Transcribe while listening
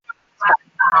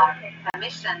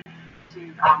permission to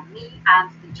me and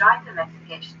the joint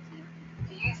investigation team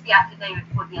to use the affidavit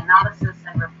for the analysis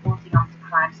and reporting of the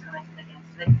crimes committed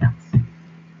against victims.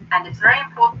 And it's very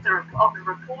important the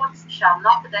reports shall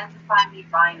not identify me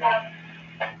by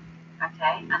name.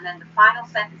 Okay, and then the final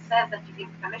sentence says that you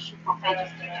give permission for pages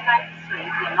 2 to 93,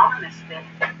 the anonymous bit,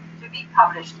 to be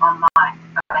published online.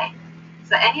 Okay,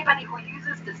 so anybody who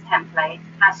uses this template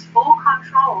has full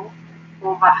control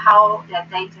over how their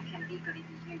data can legally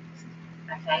be used.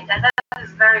 Okay, that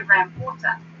is very, very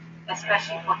important,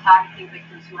 especially for targeting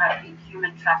victims who have been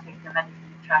human trafficked and medically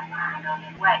trafficked in a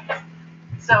million ways.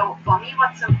 So for me,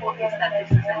 what's important is that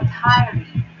this is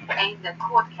entirely aimed at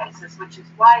court cases, which is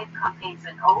why it contains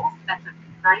an oath at the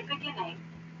very beginning.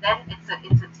 Then it's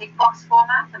a tick box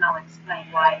format, and I'll explain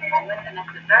why in a moment. And at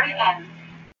the very end,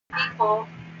 people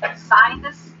sign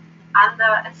this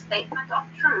under a statement of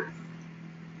truth,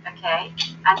 okay?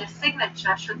 And the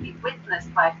signature should be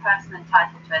witnessed by a person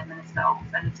entitled to administer oath,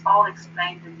 and it's all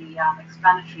explained in the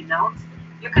explanatory notes.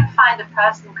 You can find a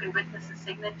person who can witness a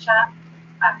signature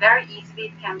very easily.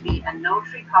 It can be a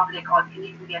notary public, or it can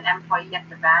even be an employee at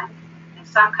the bank. In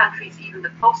some countries, even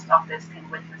the post office can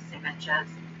witness signatures,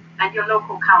 and your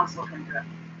local council can do it.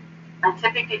 And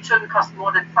typically, it shouldn't cost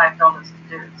more than $5 to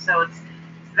do. So it's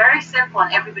very simple,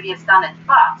 and everybody has done it.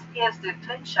 But here's the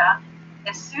clincher: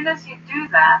 as soon as you do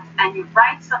that, and you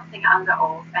write something under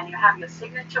oath, and you have your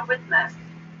signature witnessed,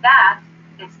 that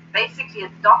is basically a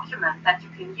document that you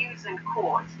can use in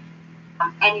court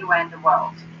anywhere in the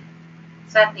world.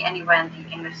 Certainly anywhere in the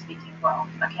English-speaking world.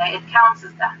 Okay, it counts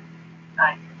as that.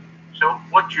 Right. So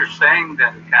what you're saying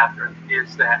then, Catherine,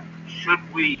 is that should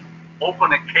we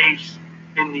open a case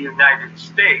in the United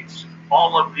States,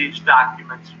 all of these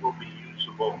documents will be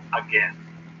usable again?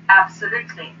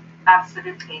 Absolutely,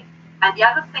 absolutely. And the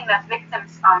other thing that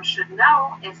victims should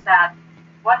know is that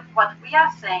what we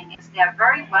are saying is they are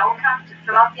very welcome to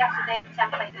fill out the affidavit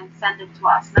template and send it to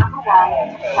us. Number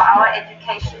one, for our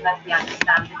education, that we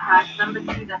understand the crimes. Number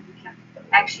two, that we can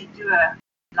actually do a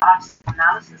large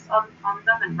analysis on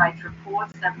them and write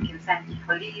reports that we can send to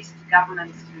police, to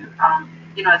governments,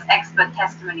 to as expert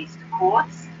testimonies to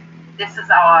courts. This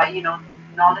is our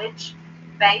knowledge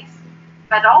base.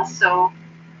 But also,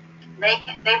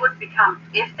 they would become,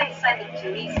 if they send it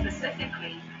to me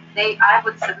specifically, I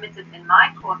would submit it in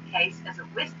my court case as a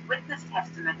witness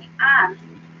testimony and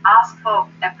ask for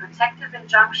a protective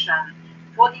injunction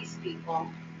for these people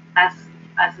as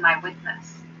my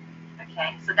witness.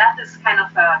 Okay, so that is kind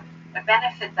of a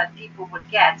benefit that people would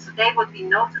get. So they would be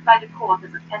noted by the court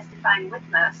as a testifying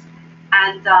witness,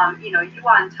 and you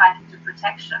are entitled to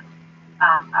protection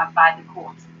by the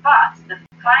court. But the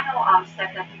final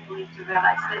step that people need to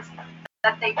realize is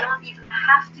that they don't even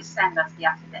have to send us the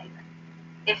affidavit.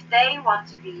 If they want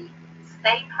to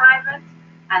stay private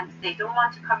and they don't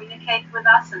want to communicate with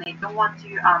us and they don't want to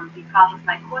be part of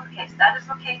my court case, that is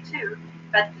okay too.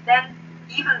 But then,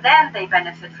 even then, they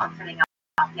benefit from filling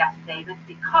out the affidavit,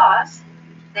 because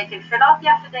they can fill out the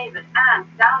affidavit and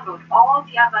download all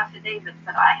the other affidavits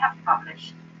that I have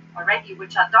published already,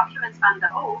 which are documents under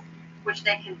oath, which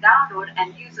they can download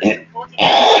and use as supporting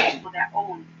evidence for their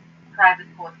own private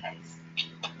court case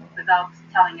without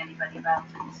telling anybody about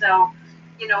it. So,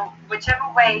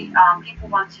 whichever way people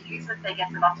want to use it, they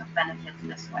get a lot of benefits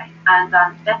this way. And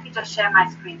let me just share my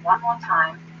screen one more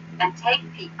time and take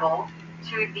people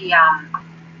to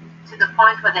the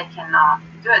point where they can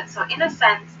do it. So in a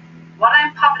sense, what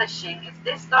I'm publishing is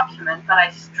this document, but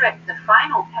I stripped the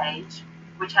final page,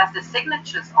 which has the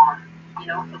signatures on,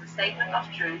 for the statement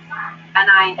of truth, and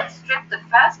I stripped the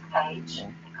first page.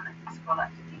 I'm going to scroll up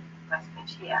to the first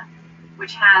page here,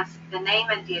 which has the name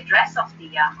and the address of the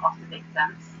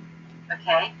victims.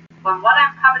 Okay, but what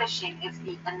I'm publishing is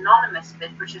the anonymous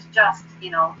bit, which is just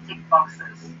tick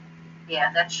boxes here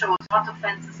that shows what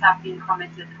offences have been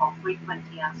committed, how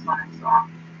frequently, and so on and so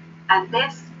on. And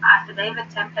this affidavit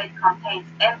template contains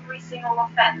every single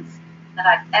offence that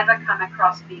I've ever come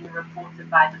across being reported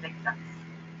by the victims.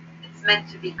 It's meant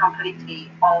to be completely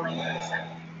all-inclusive.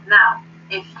 Now,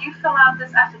 if you fill out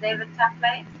this affidavit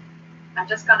template, I'm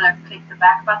just going to click the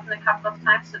back button a couple of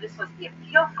times. So this was the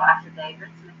appeal for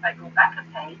affidavits. And if I go back a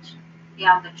page, here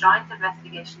on the Joint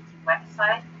Investigations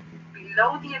website,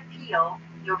 below the appeal,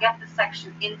 you'll get the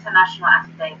section International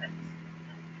Affidavits.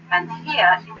 And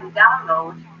here you can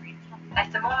download,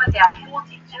 at the moment there are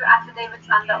 42 affidavits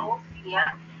under oath here.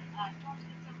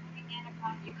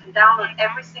 You can download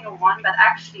every single one, but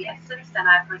actually since then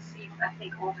I've received, I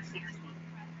think, over 60.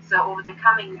 So over the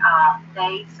coming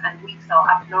days and weeks, I'll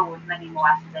upload many more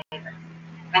affidavits.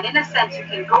 And in a sense, you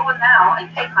can go now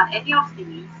and click on any of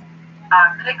these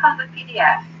click on the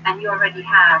PDF, and you already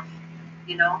have,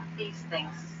 these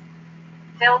things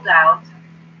filled out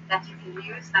that you can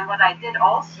use. And what I did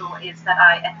also is that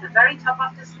at the very top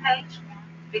of this page,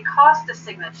 because the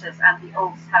signatures and the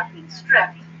oaths have been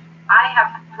stripped, I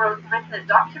have written a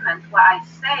document where I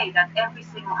say that every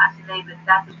single affidavit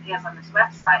that appears on this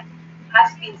website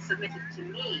has been submitted to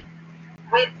me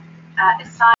with a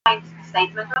signed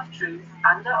statement of truth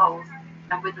under oath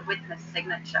and with the witness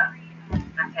signature.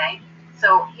 Okay,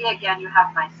 so here again you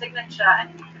have my signature, and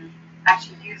you can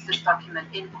actually use this document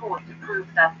in court to prove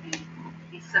that the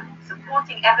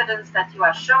supporting evidence that you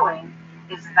are showing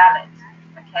is valid.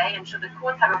 Okay, and should the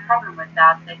court have a problem with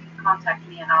that, they can contact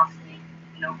me and ask me,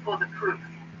 for the proof.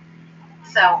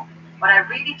 So what I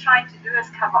really try to do is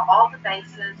cover all the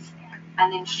bases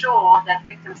and ensure that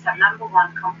victims have, number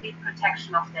one, complete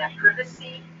protection of their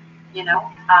privacy,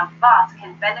 but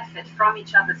can benefit from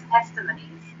each other's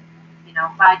testimonies,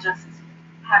 by just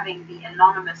having the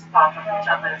anonymous part of each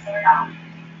other's victim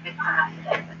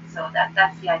affidavits. So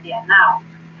that's the idea. Now,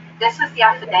 this is the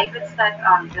affidavits that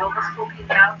Bill was talking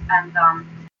about, and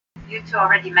you two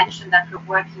already mentioned that we're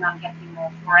working on getting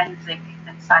more forensic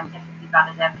and scientifically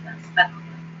valid evidence. But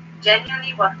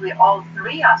genuinely, what we all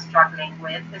three are struggling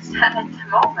with is that at the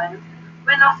moment,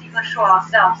 we're not even sure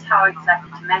ourselves how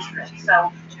exactly to measure it.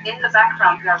 So in the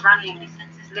background, we are running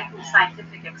little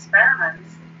scientific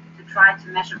experiments to try to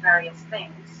measure various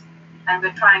things, and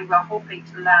we're hoping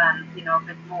to learn, a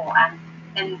bit more. And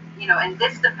in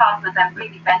this department, I'm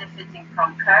really benefiting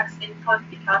from Kirk's input,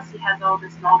 because he has all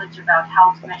this knowledge about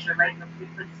how to measure radio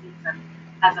frequencies and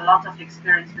has a lot of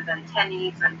experience with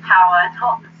antennae and power and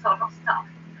all this sort of stuff.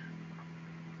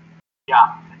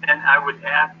 Yeah, and I would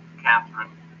add,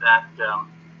 Catherine, that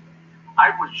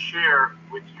I would share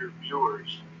with your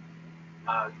viewers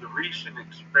the recent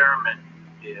experiment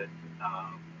we did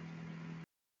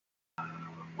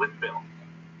with Bill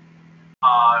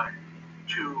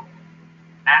to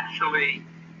actually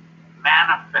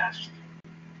manifest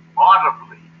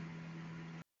audibly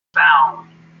sound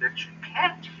that you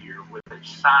can't hear with a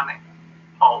sonic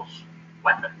pulse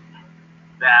weapon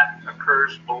that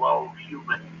occurs below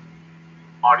human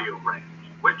audio range,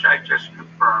 which I just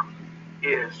confirmed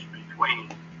is between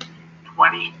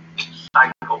 20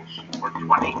 cycles or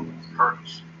 20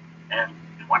 hertz and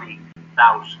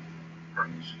 20,000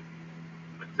 hertz.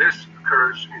 But this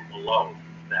occurs below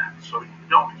that, so you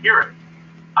don't hear it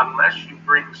unless you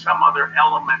bring some other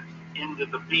element into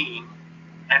the beam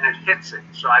and it hits it.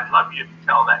 So I'd love you to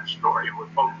tell that story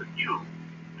what both of you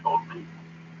told me.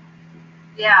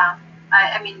 Yeah,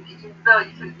 I mean, Bill,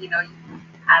 you can, you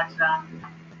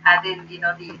add in,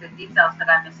 the details that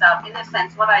I missed out. In a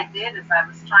sense, what I did is I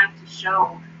was trying to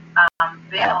show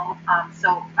Bill.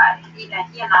 He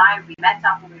and I, we met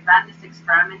up and we ran this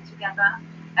experiment together.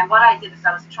 And what I did is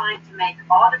I was trying to make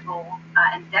audible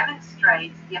and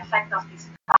demonstrate the effect of these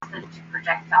pulse energy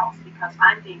projectiles, because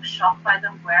I'm being shot by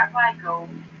them wherever I go,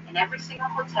 in every single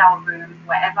hotel room,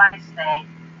 wherever I stay.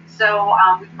 So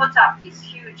we put up these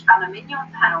huge aluminium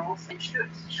panels, and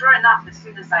sure enough, as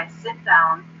soon as I sit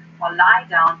down or lie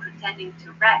down pretending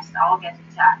to rest, I'll get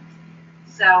attacked.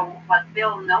 So what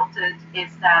Bill noted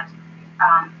is that,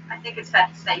 I think it's fair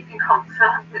to say, you can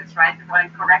confirm this, right? If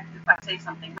I'm correct, if I say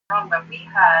something wrong, but we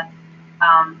heard,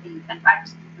 in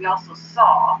fact, we also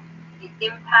saw the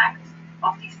impact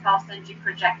of these pulse energy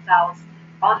projectiles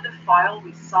on the foil.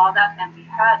 We saw that and we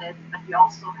heard it, but we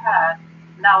also heard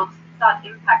loud thud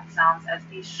impact sounds as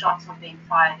these shots were being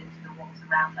fired into the walls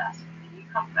around us. Can you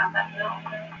confirm that, Bill?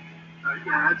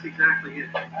 Yeah, that's exactly it.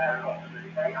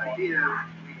 The idea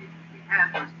we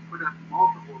had was to put up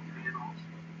multiple panels,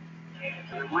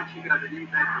 so that once you got an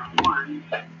impact on one, you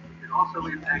could also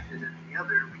impact it at the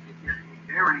other. We could get a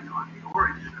bearing on the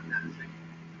origin of that signal,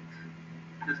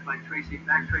 just by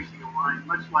back tracing a line,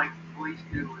 much like police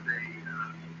do with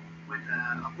when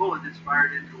a bullet is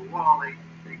fired into a wall.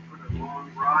 They put a long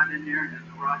rod in there, and then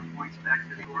the rod points back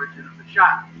to the origin of the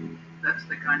shot. That's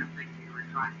the kind of thing we were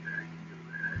trying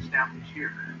to establish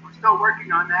here. And we're still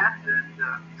working on that,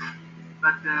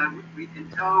 but we can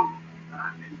tell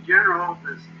in general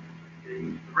the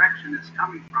direction it's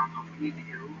coming from, but we need to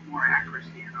get a little more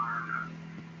accuracy in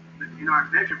our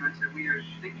measurements, and we are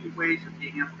thinking ways of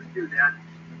being able to do that.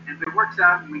 And if it works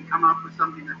out and we come up with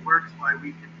something that works, why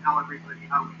we can tell everybody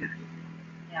how we did it.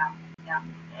 Yeah.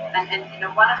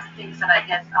 And one of the things that I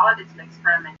guess our little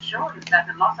experiment showed is that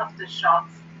a lot of the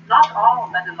shots, not all,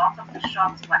 but a lot of the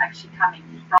shots were actually coming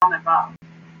from above,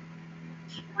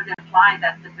 which would imply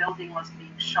that the building was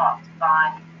being shot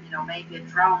by, maybe a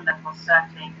drone that was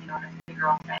circling, the figure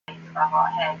of 8 above our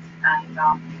heads and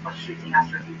was shooting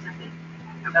us repeatedly.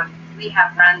 we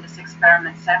have run this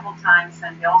experiment several times,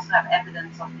 and we also have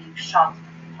evidence of being shot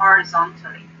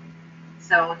horizontally.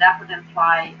 So that would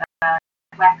imply a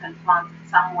weapon planted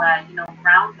somewhere,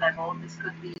 ground level. This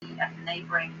could be at the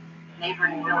neighboring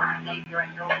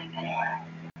building anywhere.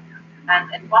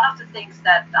 And one of the things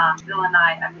that Bill and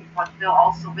what Bill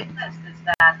also witnessed is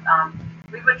that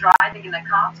we were driving in a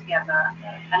car together,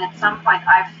 and at some point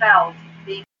I felt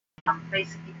being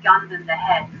basically gunned in the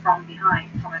head from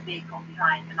a vehicle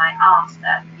behind, and I asked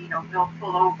that, Bill,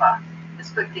 pull over as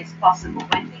quickly as possible.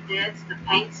 When he did, the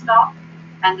paint stopped,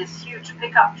 and this huge red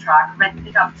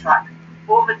pickup truck,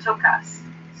 overtook us.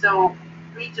 So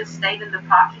we just stayed in the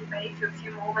parking bay for a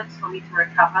few moments for me to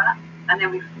recover, and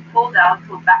then we pulled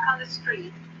back on the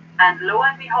street, and lo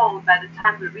and behold, by the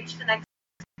time we reached the next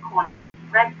corner, the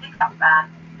red pickup van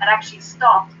had actually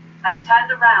stopped and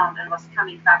turned around and was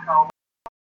coming back over.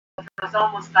 It was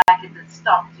almost like it had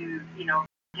stopped to,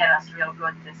 get us real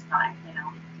good this time,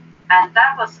 And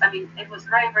that was, it was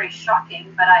very, very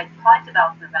shocking, but I pointed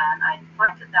out the van, I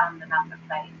pointed down the number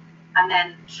plate, and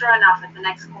then sure enough, at the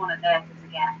next corner there it is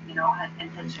again,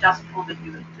 and it's just pulled the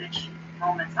U-switch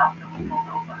moments after we pulled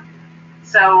over.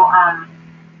 So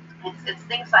it's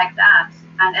things like that.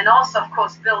 And also, of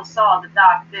course, Bill saw the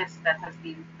dark disc that has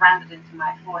been branded into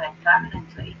my forehead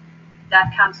permanently.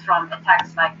 That comes from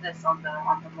attacks like this on the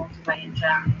motorway in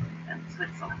Germany and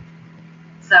Switzerland.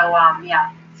 So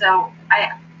so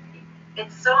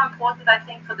it's so important, I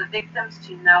think, for the victims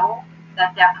to know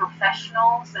that there are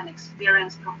professionals and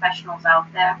experienced professionals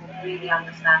out there who really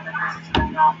understand that this is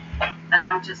going on.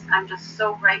 And I'm just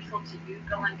so grateful to you,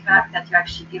 Bill and Kirk, that you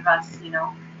actually give us,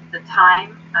 the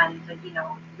time and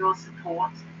your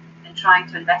support in trying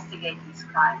to investigate these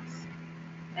crimes.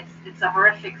 It's a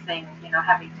horrific thing,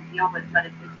 having to deal with, but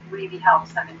it really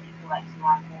helps having people like you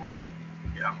on board.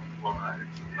 Yeah, well,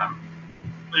 I'm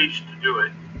pleased to do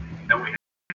it. And we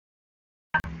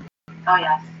Oh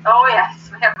yes,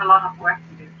 we have a lot of work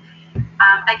to do.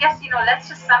 I guess, let's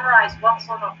just summarize what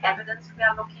sort of evidence we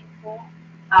are looking for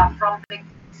from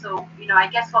victims. So, I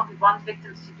guess what we want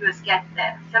victims to do is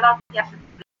fill out the affidavit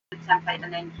template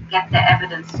and then get their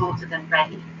evidence sorted and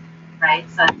ready, right?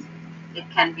 So it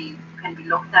can be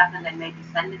looked at and then maybe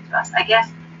send it to us. I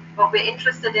guess what we're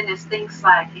interested in is things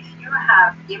like if you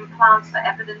have implants or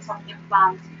evidence of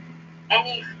implants,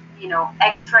 any,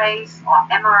 x-rays or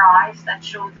MRIs that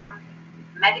show them,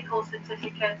 medical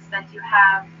certificates that you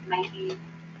have, maybe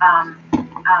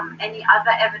any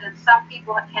other evidence. Some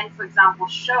people can, for example,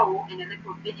 show in a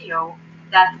little video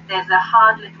that there's a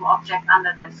hard little object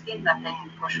under the skin that they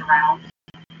can push around.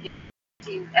 If you've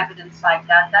seen evidence like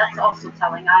that, that's also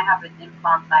telling. I have an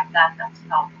implant like that that's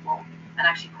palpable and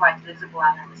actually quite visible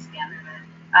under the skin.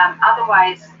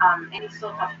 Otherwise, any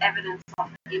sort of evidence of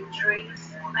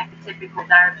injuries, like the typical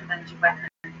direct energy weapon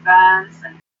burns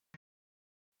and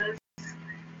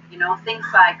things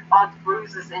like odd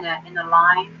bruises in a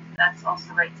line, that's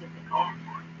also very typical.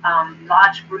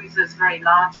 Large bruises, very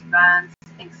large burns,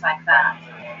 things like that.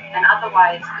 And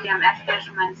otherwise, EMF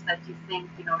measurements that you think,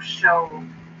 show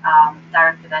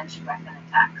directed energy weapon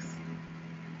attacks.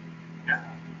 Yeah.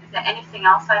 Is there anything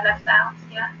else I left out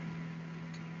here?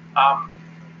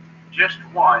 Just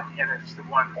one, and it's the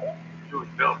one you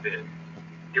and Bill did.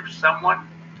 If someone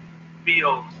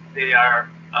feels they are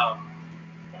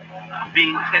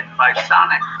being hit by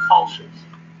sonic pulses,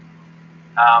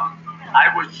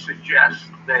 I would suggest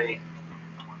they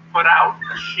put out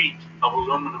a sheet of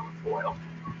aluminum foil,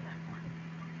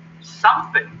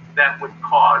 something that would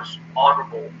cause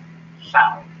audible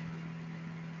sound,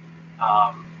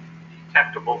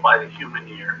 detectable by the human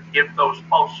ear. If those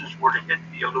pulses were to hit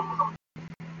the aluminum,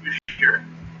 you hear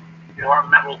it, or a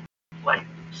metal plate,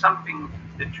 something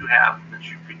that you have that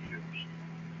you could use.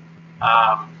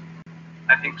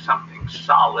 I think something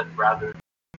solid rather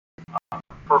than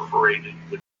perforated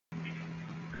would be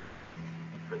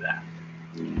for that.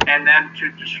 And then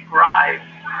to describe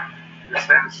the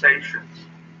sensations,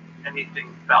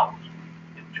 anything felt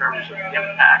in terms of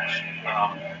impacts,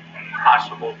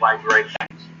 possible vibrations.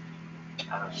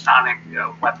 Sonic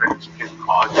weapons can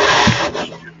cause things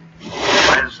to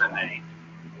resonate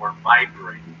or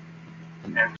vibrate.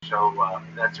 And so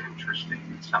that's interesting.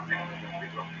 It's something we'll be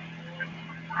looking at.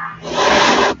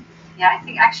 Yeah, I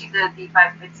think actually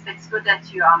it's good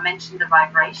that you mentioned the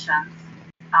vibrations.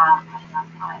 I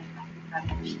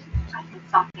did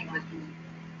something with the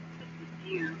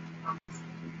view.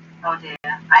 Oh dear.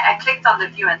 I clicked on the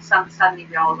view and suddenly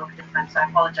we all look different, so I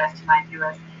apologize to my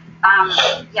viewers.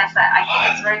 Yes, I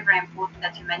think it's very, very important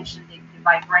that you mentioned the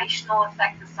vibrational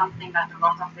effect is something that a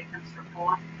lot of victims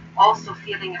report. Also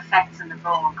feeling effects in the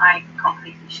bone. I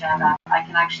completely share that. I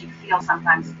can actually feel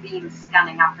sometimes beams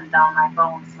scanning up and down my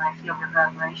bones, and I feel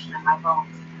reverberation in my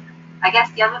bones. I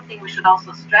guess the other thing we should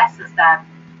also stress is that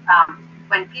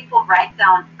when people write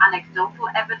down anecdotal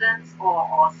evidence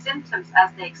or symptoms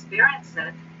as they experience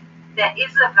it, there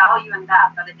is a value in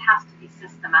that, but it has to be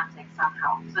systematic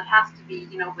somehow. So it has to be,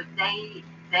 with date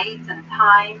and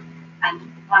time, and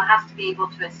one has to be able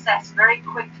to assess very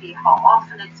quickly how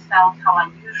often it's felt, how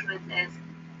unusual it is.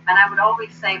 And I would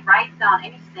always say, write down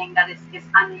anything that is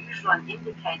unusual and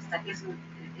indicates that it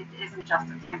isn't just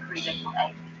a temporary little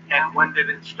ache. And when did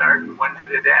it start and when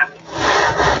did it end?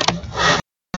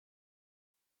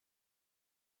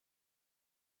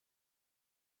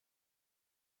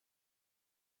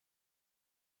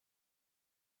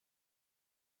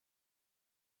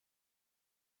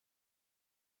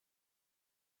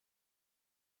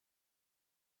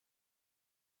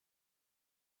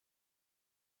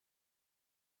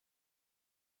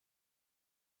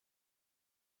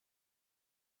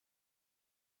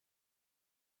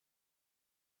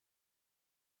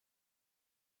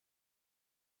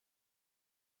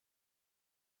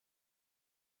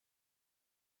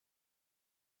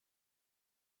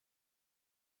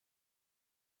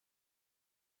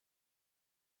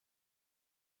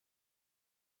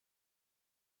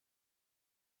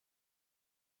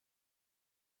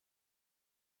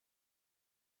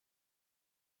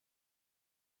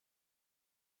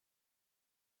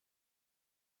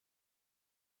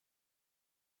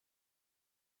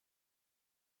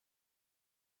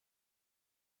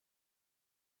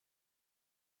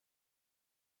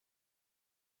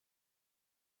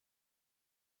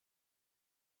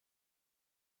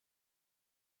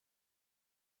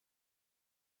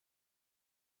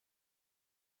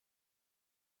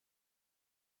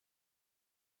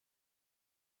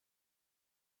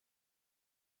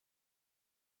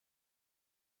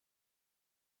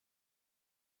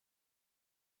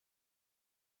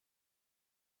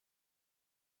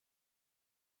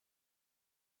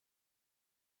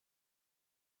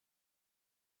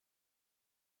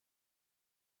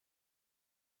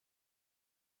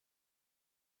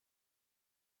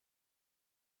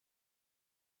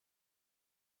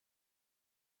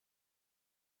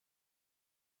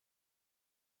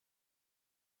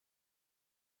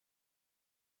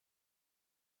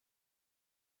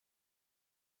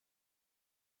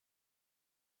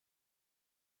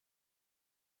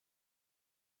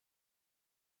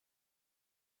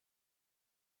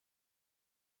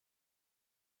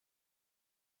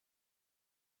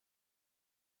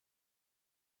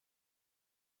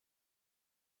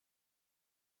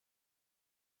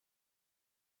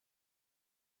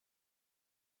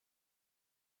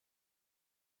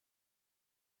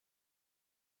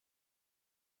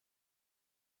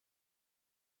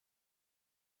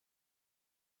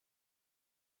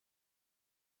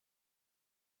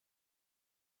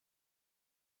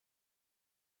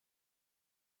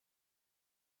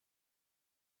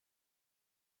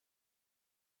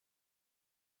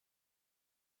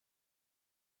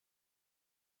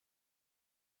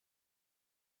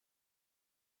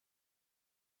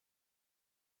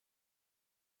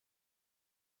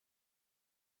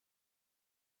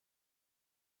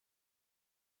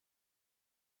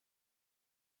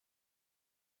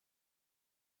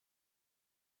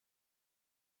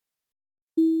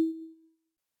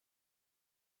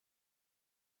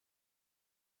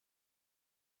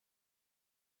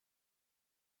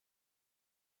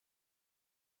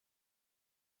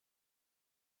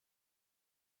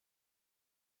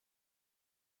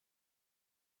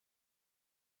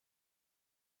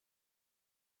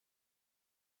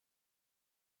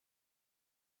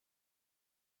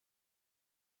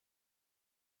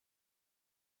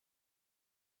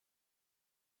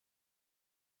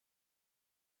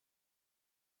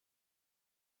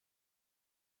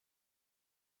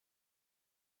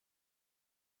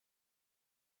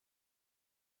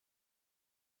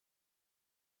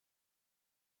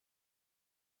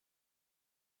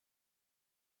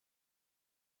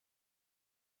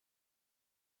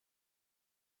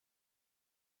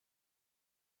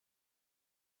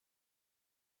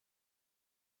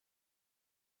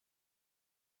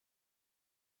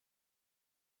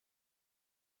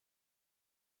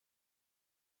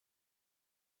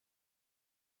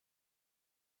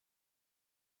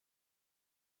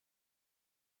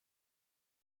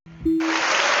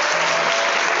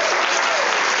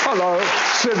 Hello,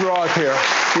 Sid Roth here.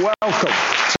 Welcome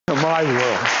to my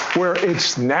world, where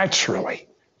it's naturally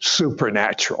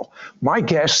supernatural. My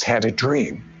guest had a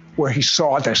dream where he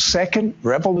saw the Second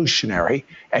Revolutionary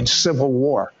and Civil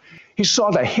War. He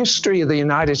saw the history of the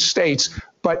United States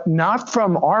but not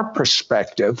from our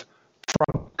perspective,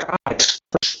 from God's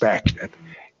perspective.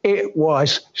 It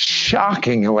was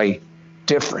shockingly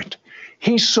different.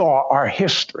 He saw our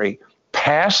history,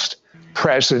 past,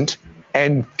 present,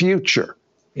 and future.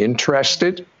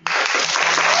 Interested?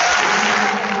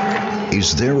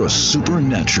 Is there a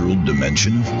supernatural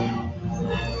dimension?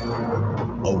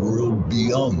 A world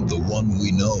beyond the one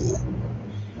we know?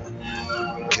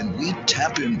 Can we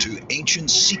tap into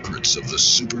ancient secrets of the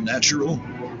supernatural?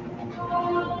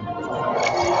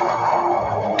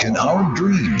 Can our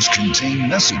dreams contain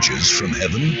messages from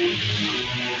heaven?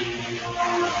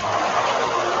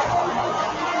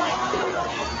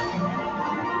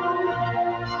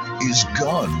 Is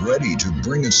God ready to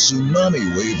bring a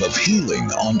tsunami wave of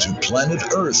healing onto planet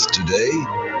Earth today?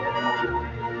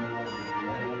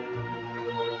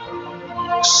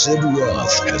 Sid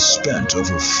Roth has spent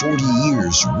over 40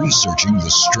 years researching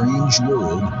the strange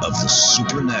world of the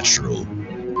supernatural.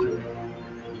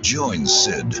 Join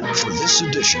Sid for this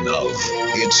edition of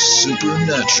It's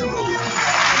Supernatural.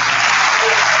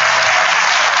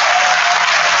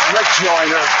 Rick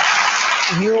Joyner,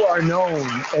 you are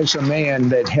known as a man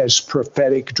that has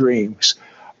prophetic dreams.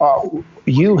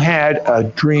 You had a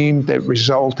dream that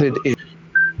resulted in...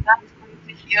 That's great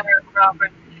to hear,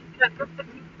 Robert. Just the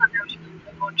notion,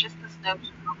 or just this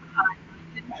notion of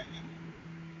high-minded.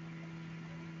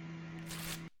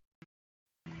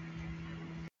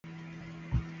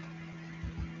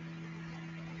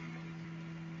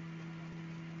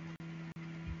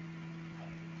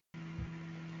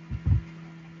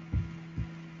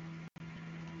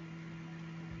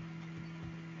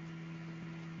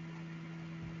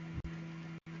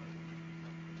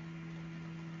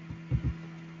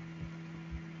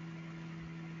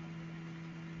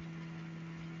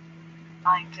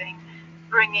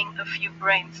 Bringing a few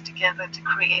brains together to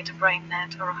create a brain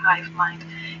net or a hive mind.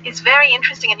 It's very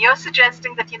interesting, and you're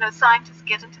suggesting that, scientists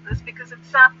get into this because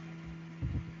it's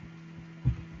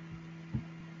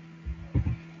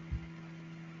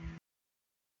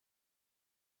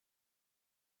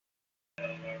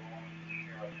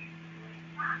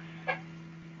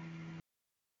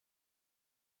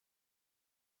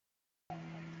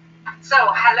So,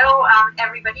 hello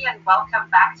everybody, and welcome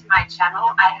back to my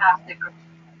channel. I have the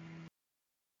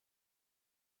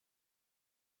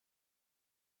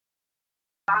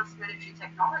advanced military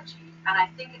technology, and I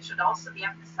think it should also be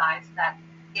emphasized that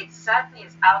it certainly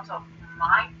is out of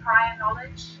my prior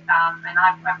knowledge, and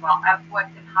I've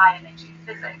worked in high energy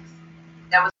physics.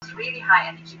 There was really high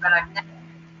energy, but I've never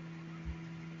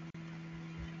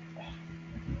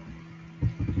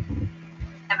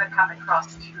come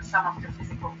across even some of the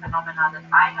physical phenomena that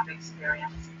I have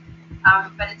experienced.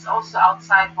 But it's also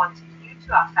outside what you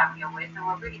two are familiar with, and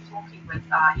we're really talking with,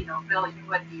 Bill, you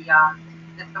were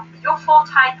your full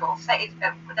title, say it,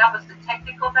 that was the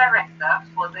technical director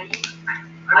for the...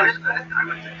 I was the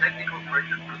technical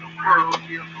director for the World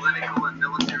Geopolitical and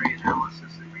Military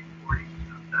Analysis and Reporting.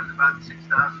 That was about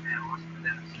 6,000 analysts for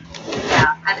that.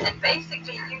 Yeah, and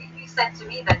basically you said to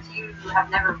me that you have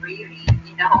never really,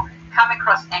 come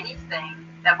across anything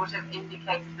that would have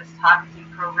indicated this targeting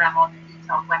program or the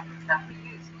detailed weapons that we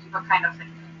use. You were kind of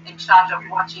in charge of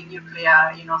watching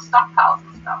nuclear, stockpiles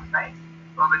and stuff, right?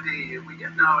 Well, but we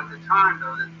did know at the time,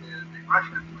 though, that the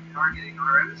Russians were targeting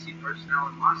our embassy personnel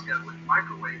in Moscow with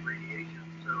microwave radiation.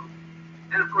 So,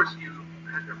 and of course, you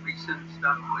had the recent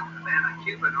stuff with Havana,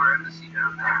 Cuba, and our embassy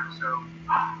down there. So,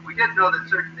 we did know that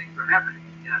certain things were happening.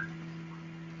 Yeah.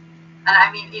 And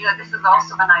I mean, this is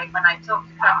also when I talk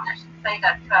to Kirk, I should say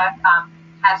that Kirk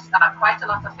has quite a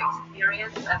lot of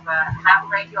experience as a ham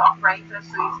radio operator,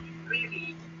 so he's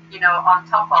really, on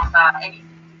top of anything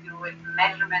to do with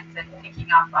measurements and picking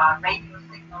up radio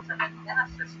signals and antenna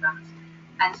systems.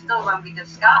 And still, when we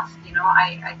discussed,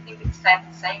 I think it's fair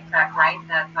to say, Kirk, right,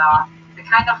 that the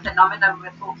kind of phenomena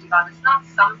we're talking about is not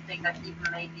something that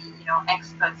even maybe,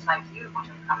 experts like you would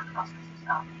have come across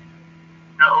yourself.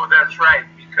 No, that's right,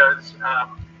 because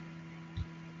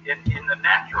in the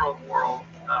natural world,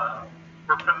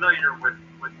 we're familiar with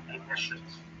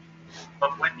emissions.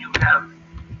 But when you have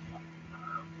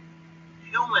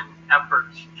human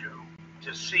efforts to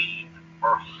deceive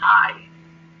or hide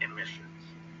emissions,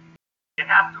 you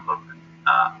have to look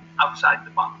outside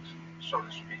the box, so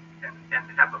to speak, and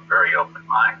have a very open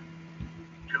mind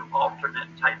to alternate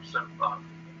types of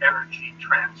energy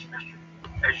transmission.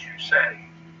 As you say,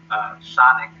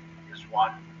 sonic is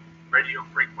one, radio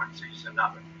frequency is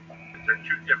another. They're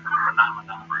two different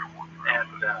phenomena, and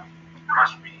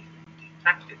must be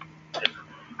detected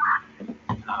differently.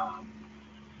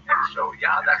 And so,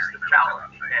 yeah, that's the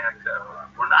challenge, and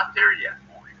we're not there yet.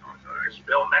 as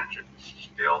Bill mentioned,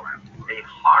 still a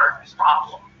hard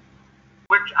problem,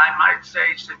 which I might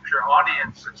say, since your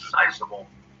audience is sizable,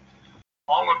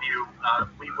 all of you,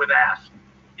 we would ask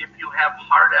if you have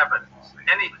hard evidence,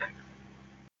 anything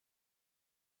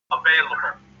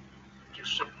available to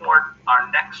support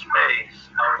our next phase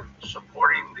of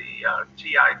supporting the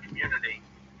TI community,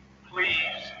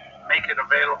 please make it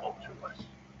available to us.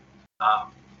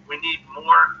 We need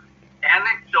more.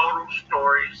 Anecdotal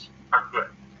stories are good,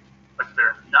 but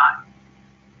they're not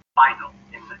final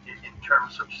in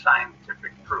terms of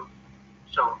scientific proof.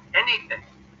 So anything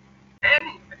that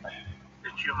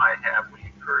you might have, we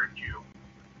encourage you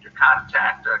to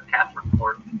contact Catherine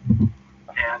Gordon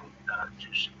and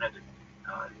to submit it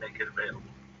and make it available.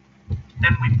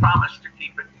 And we promise to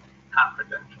keep it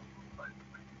confidential.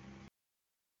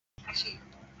 Actually,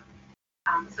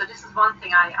 so this is one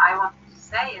thing I wanted to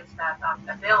say is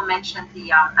that Bill mentioned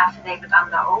the affidavit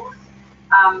under oath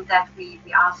that we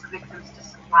ask victims to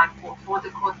supply for the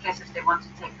court case if they want to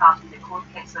take part in the court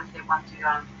case, or if they want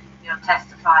to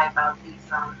testify about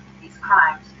these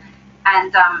crimes,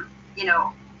 and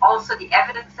also the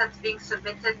evidence that's being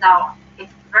submitted. Now it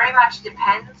very much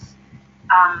depends.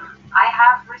 I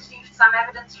have received some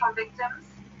evidence from victims.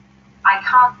 I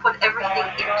can't put everything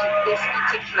into this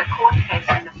particular court case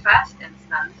in the first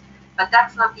instance, but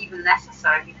that's not even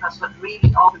necessary, because what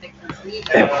really all the victims need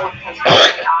is a court case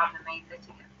where they are the main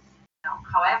litigants.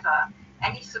 However,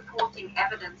 any supporting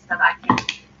evidence that I can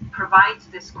provide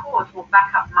to this court will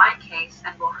back up my case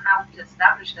and will help to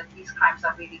establish that these crimes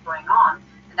are really going on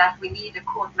and that we need a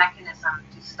court mechanism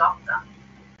to stop them.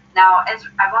 Now, as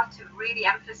I want to really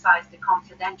emphasize the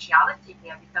confidentiality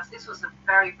here, because this was a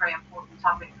very, very important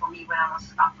topic for me when I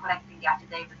was collecting the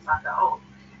affidavits under oath.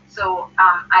 So,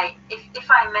 if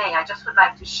I may, I just would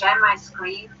like to share my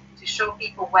screen to show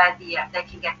people where they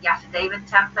can get the affidavit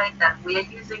template that we're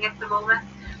using at the moment,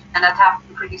 and that have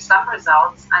produced some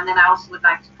results. And then I also would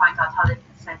like to point out how they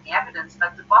can send the evidence.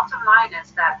 But the bottom line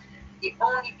is that the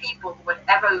only people who would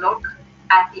ever look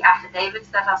at the affidavits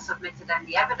that are submitted and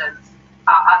the evidence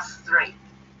are us three.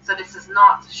 So this is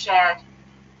not shared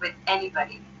with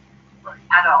anybody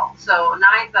at all. So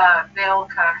neither Bill,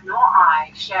 Kirk, nor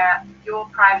I share your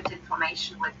private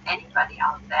information with anybody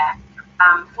out there.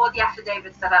 For the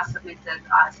affidavits that are submitted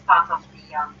as part of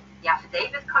the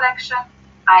affidavit collection,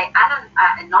 I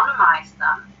anonymize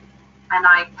them and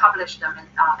I publish them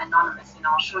anonymous.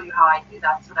 I'll show you how I do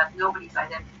that so that nobody's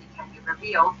identity can be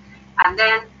revealed. And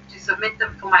then to submit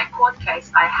them for my court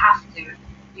case, I have to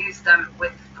use them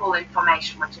with full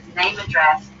information, which is name,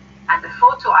 address, and the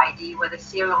photo ID where the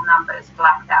serial number is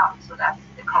blacked out, so that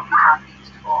the copy can't be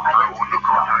used for identity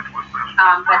fraud.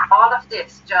 But all of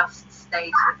this just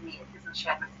stays with me. It isn't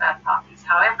shared with third parties.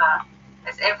 However,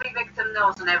 as every victim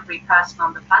knows and every person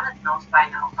on the planet knows by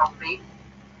now probably,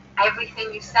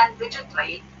 everything you send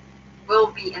digitally will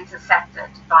be intercepted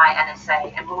by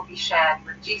NSA and will be shared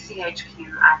with GCHQ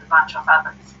and a bunch of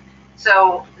others.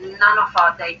 So none of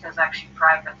our data is actually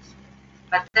private.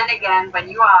 But then again, when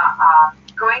you are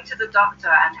going to the doctor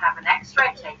and have an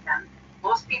X-ray taken,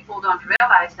 most people don't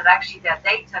realize that actually their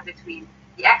data between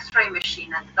the X-ray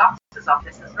machine and the doctor's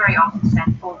office is very often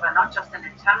sent over not just an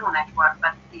internal network,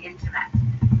 but the internet.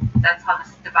 That's how the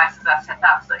devices are set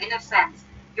up. So in a sense,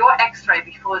 your X-ray,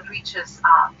 before it reaches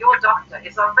your doctor,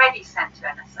 is already sent to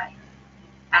NSA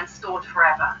and stored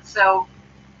forever. So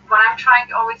what I'm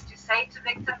trying always to say to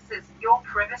victims is your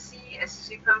privacy is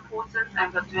super important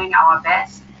and we're doing our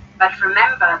best. But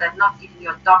remember that not even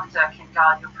your doctor can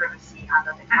guard your privacy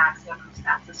under the current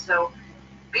circumstances. So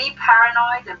be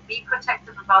paranoid and be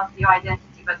protective about your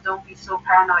identity, but don't be so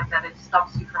paranoid that it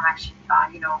stops you from actually,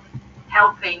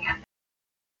 helping. And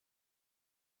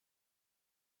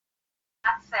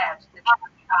that said,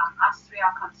 us three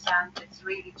are concerned. It's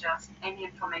really just any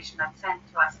information that's sent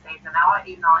to us stays in our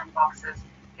email inboxes,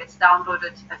 gets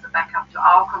downloaded as a backup to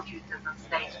our computers and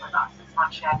stays with us. It's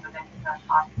not shared with any third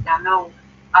parties. There are no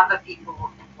other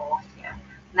people involved here.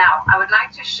 Now, I would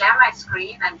like to share my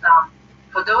screen, and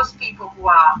for those people who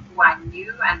are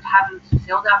new and haven't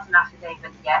filled out an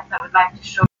affidavit yet, I would like to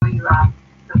show you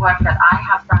the work that I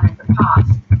have done in the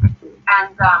past.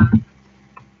 And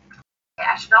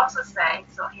I should also say,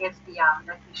 so here's the,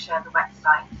 let me share the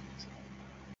website.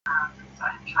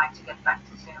 Sorry, I'm trying to get back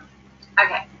to Zoom.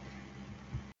 Okay.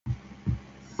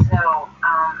 So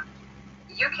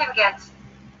you can get,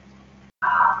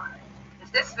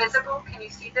 is this visible? Can you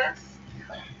see this?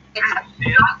 It's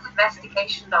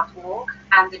jointinvestigation.org,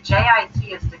 and the JIT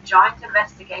is the Joint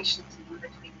Investigation Team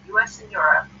between the US and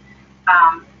Europe,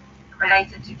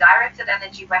 related to directed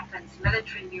energy weapons,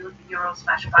 military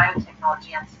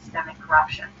neural/biotechnology, and systemic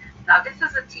corruption. Now, this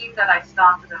is a team that I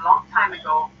started a long time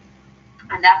ago,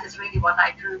 and that is really what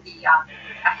I drew the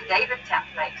affidavit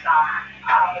template,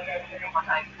 what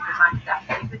I designed the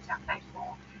affidavit template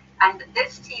for. And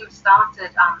this team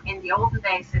started in the olden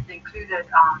days. It included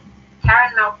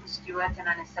Karen Melton Stewart, an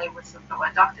NSA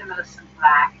whistleblower, Dr. Millicent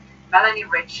Black, Melanie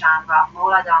Richan, Ralph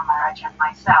Mola Dalmaraj, and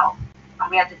myself. And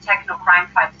we had the Techno Crime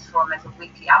Fighters Forum as a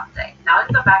weekly update. Now,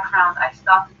 in the background, I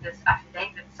started this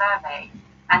affidavit survey,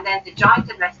 and then the joint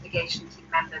investigation team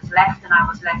members left, and I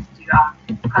was left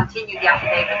to continue the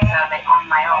affidavit survey on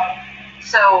my own.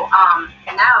 So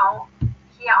now,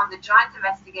 here on the joint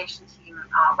investigation team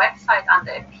website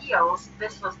under appeals,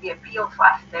 this was the appeal for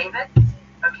affidavits,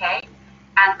 okay?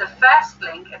 And the first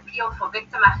link, appeal for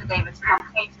victim affidavits,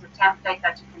 contains the template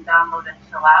that you can download and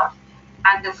fill out.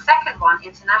 And the second one,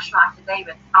 international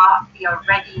affidavits, are the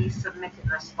already submitted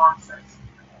responses.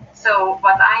 So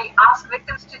what I ask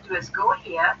victims to do is go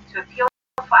here to appeal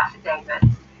for affidavits,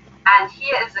 and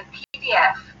here is a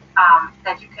PDF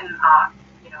that you can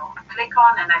click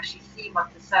on and actually see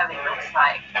what the survey looks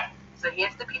like. So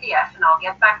here's the PDF, and I'll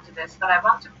get back to this, but I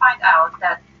want to point out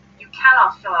that you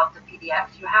cannot fill out the PDF.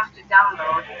 You have to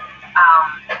download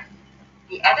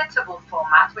the editable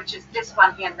format, which is this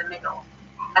one here in the middle.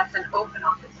 That's an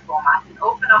OpenOffice format. And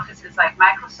OpenOffice is like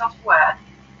Microsoft Word,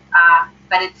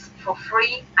 but it's for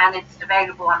free and it's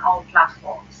available on all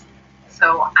platforms.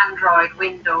 So Android,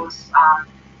 Windows,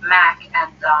 Mac,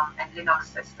 and Linux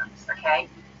systems, okay?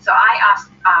 So I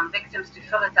ask victims to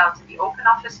fill it out in the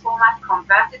OpenOffice format,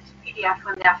 convert it to PDF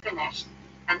when they're finished,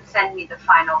 and send me the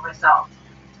final result.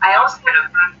 I also,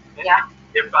 yeah?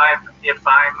 If I'm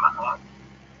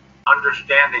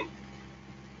understanding,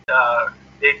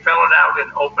 they fill it out in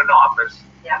OpenOffice.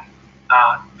 Yeah.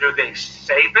 Do they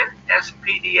save it as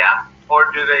PDF,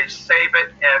 or do they save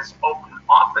it as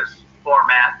OpenOffice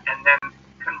format and then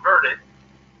convert it?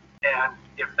 And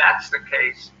if that's the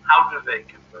case, how do they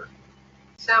convert it?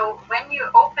 So when you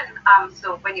open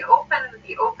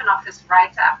the OpenOffice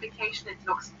Writer application, it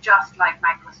looks just like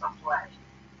Microsoft Word,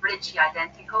 literally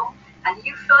identical. And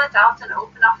you fill it out in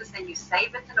OpenOffice and you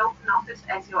save it in OpenOffice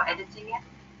as you're editing it.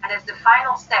 And as the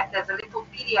final step, there's a little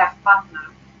PDF button.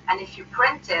 And if you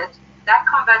print it, that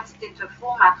converts it into a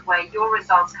format where your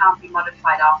results can't be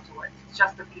modified afterwards. It's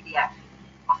just a PDF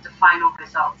of the final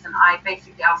results. And I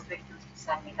basically ask victims to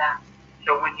send me that.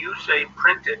 So when you say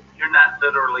print it, you're not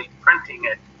literally printing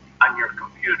it on your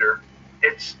computer.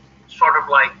 It's sort of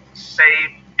like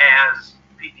save as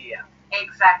PDF.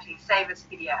 Exactly, save as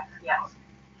PDF, yes.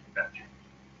 Gotcha.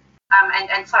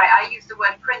 And sorry, I use the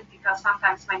word print because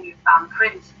sometimes when you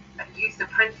use the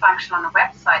print function on a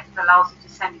website, it allows you to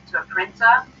send it to a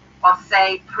printer or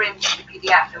say print the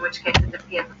PDF, in which case it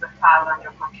appears as a file on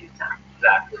your computer.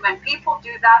 Exactly. So when people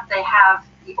do that, they have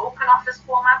the OpenOffice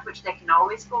format, which they can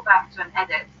always go back to and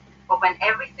edit. But when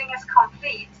everything is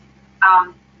complete,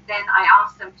 then I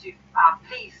ask them to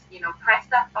please, press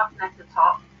that button at the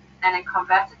top and then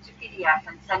convert it to PDF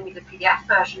and send me the PDF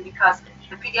version, because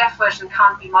the PDF version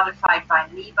can't be modified by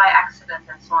me by accident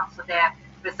and so on. So their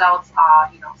results are,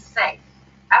 safe.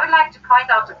 I would like to point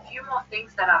out a few more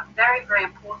things that are very, very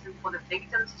important for the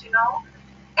victims to know.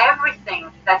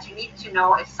 Everything that you need to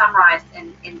know is summarized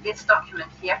in this document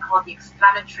here called the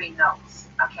explanatory notes,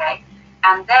 okay?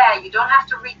 And there, you don't have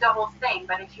to read the whole thing,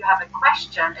 but if you have a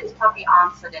question, it's probably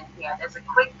answered in here. There's a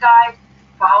quick guide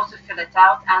for how to fill it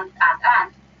out,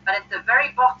 but at the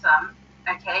very bottom,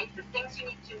 okay, the things you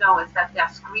need to know is that there are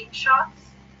screenshots.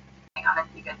 Hang on,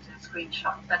 let me get to the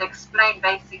screenshots that explain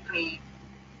basically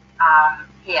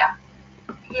here.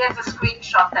 Here's a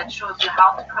screenshot that shows you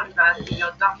how to convert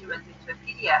your document into a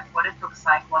PDF, what it looks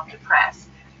like, what to press.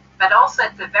 But also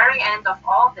at the very end of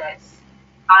all this,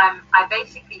 I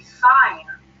basically sign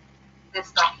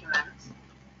this document.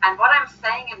 And what I'm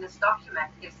saying in this document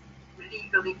is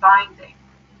legally binding.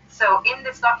 So in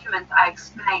this document, I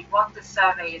explain what the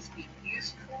survey is being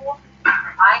used for.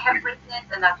 I have written it,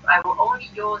 and that I will only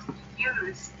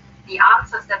use the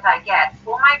answers that I get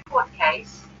for my court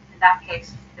case, in that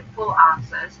case, the full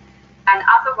answers, and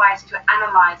otherwise to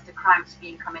analyze the crimes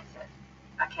being committed.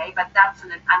 Okay, but that's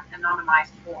an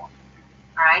anonymized form.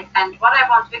 All right, and what I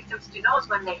want victims to know is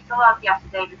when they fill out the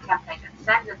affidavit template and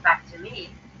send it back to me,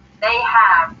 they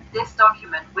have this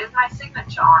document with my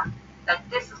signature on, that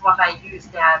this is what I use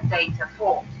their data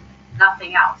for,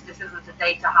 nothing else. This isn't a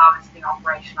data harvesting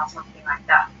operation or something like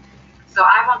that. So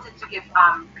I wanted to give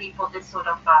people this sort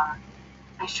of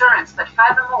assurance. But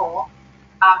furthermore,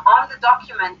 on the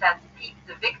document that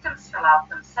the victims fill out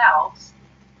themselves,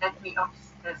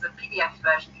 there's a PDF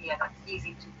version here that's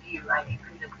easy to view. I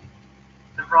included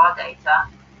the raw data.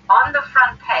 on the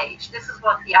front page, this is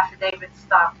what the affidavit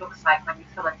start looks like when you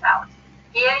fill it out.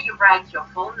 Here you write your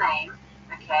full name,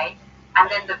 okay? And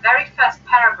then the very first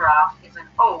paragraph is an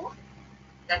oath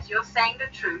that you're saying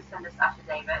the truth in this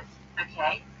affidavit,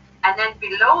 okay? And then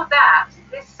below that,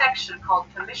 this section called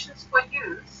permissions for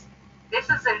use, this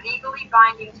is a legally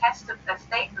binding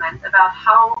statement about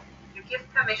how you give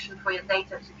permission for your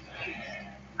data to be used,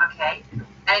 okay?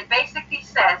 And it basically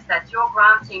says that you're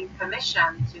granting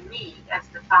permission to me as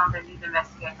the founder and lead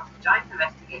investigator of the Joint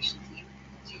Investigation Team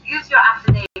to use your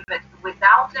affidavit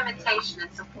without limitation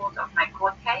in support of my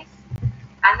court case,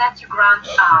 and that you grant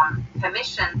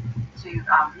permission to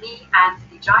me and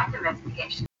the Joint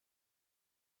Investigation